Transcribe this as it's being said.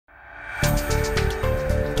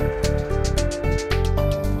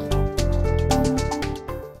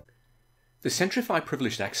The Centrify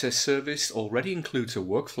Privileged Access service already includes a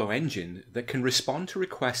workflow engine that can respond to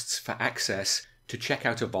requests for access to check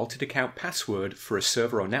out a vaulted account password for a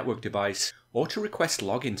server or network device, or to request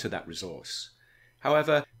login to that resource.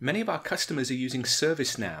 However, many of our customers are using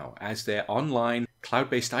ServiceNow as their online,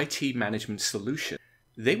 cloud-based IT management solution.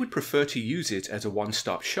 They would prefer to use it as a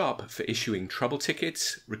one-stop shop for issuing trouble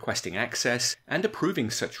tickets, requesting access, and approving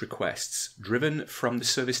such requests driven from the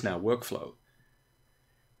ServiceNow workflow.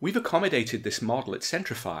 We've accommodated this model at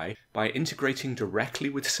Centrify by integrating directly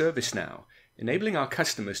with ServiceNow, enabling our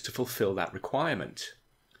customers to fulfill that requirement.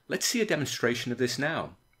 Let's see a demonstration of this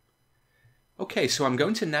now. Okay, so I'm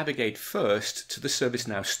going to navigate first to the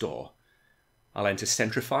ServiceNow store. I'll enter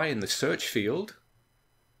Centrify in the search field,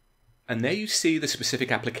 and there you see the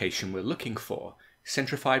specific application we're looking for,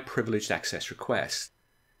 Centrify Privileged Access Request.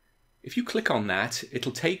 If you click on that,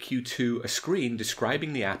 it'll take you to a screen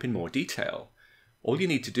describing the app in more detail. All you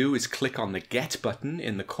need to do is click on the Get button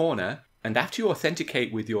in the corner, and after you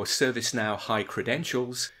authenticate with your ServiceNow High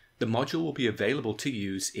credentials, the module will be available to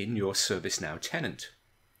use in your ServiceNow tenant.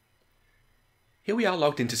 Here we are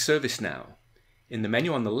logged into ServiceNow. In the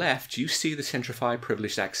menu on the left, you see the Centrify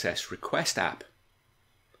Privileged Access Request app.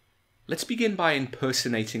 Let's begin by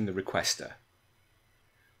impersonating the requester.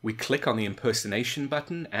 We click on the impersonation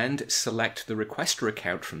button and select the requester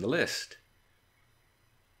account from the list.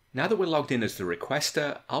 Now that we're logged in as the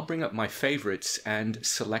requester, I'll bring up my favorites and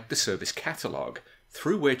select the service catalog,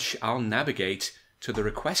 through which I'll navigate to the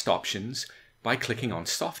request options by clicking on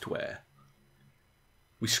Software.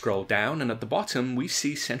 We scroll down, and at the bottom we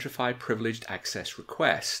see Centrify Privileged Access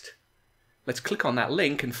Request. Let's click on that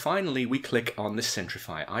link, and finally we click on the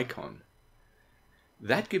Centrify icon.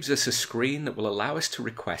 That gives us a screen that will allow us to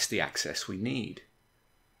request the access we need.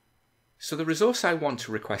 So the resource I want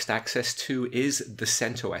to request access to is the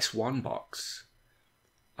CentOS 1 box.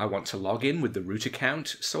 I want to log in with the root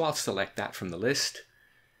account, so I'll select that from the list.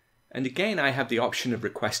 And again, I have the option of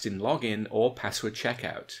requesting login or password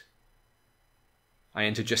checkout. I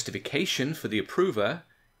enter justification for the approver,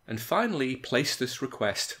 and finally place this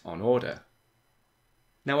request on order.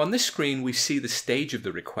 Now on this screen we see the stage of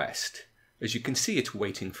the request. As you can see, it's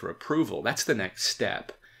waiting for approval. That's the next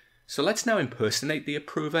step. So let's now impersonate the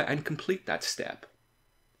approver and complete that step.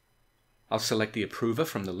 I'll select the approver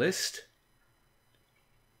from the list.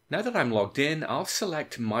 Now that I'm logged in, I'll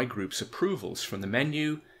select my group's approvals from the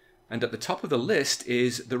menu, and at the top of the list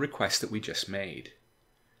is the request that we just made.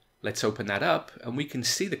 Let's open that up, and we can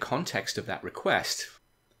see the context of that request.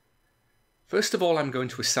 First of all, I'm going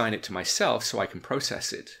to assign it to myself so I can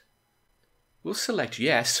process it. We'll select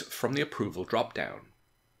Yes from the approval dropdown.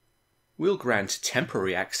 We'll grant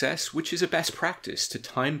temporary access, which is a best practice to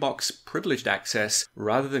timebox privileged access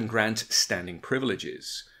rather than grant standing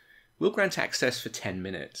privileges. We'll grant access for 10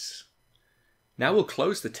 minutes. Now we'll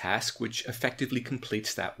close the task, which effectively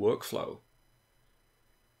completes that workflow.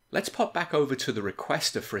 Let's pop back over to the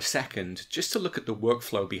requester for a second just to look at the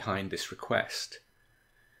workflow behind this request.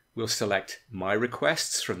 We'll select My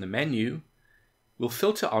Requests from the menu. We'll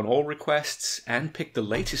filter on all requests and pick the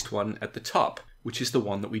latest one at the top, which is the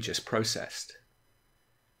one that we just processed.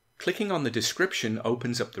 Clicking on the description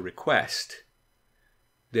opens up the request.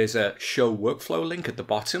 There's a Show Workflow link at the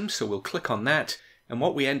bottom, so we'll click on that, and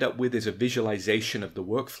what we end up with is a visualization of the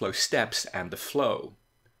workflow steps and the flow.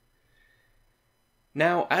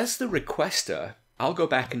 Now, as the requester, I'll go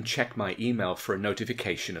back and check my email for a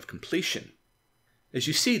notification of completion. As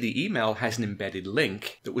you see, the email has an embedded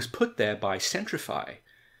link that was put there by Centrify.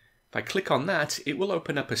 If I click on that, it will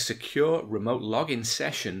open up a secure remote login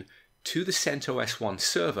session to the CentOS 1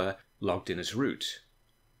 server logged in as root.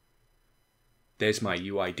 There's my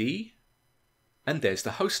UID, and there's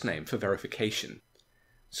the hostname for verification.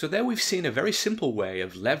 So there we've seen a very simple way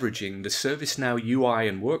of leveraging the ServiceNow UI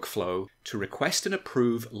and workflow to request and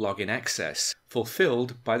approve login access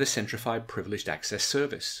fulfilled by the Centrify Privileged Access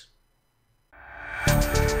service.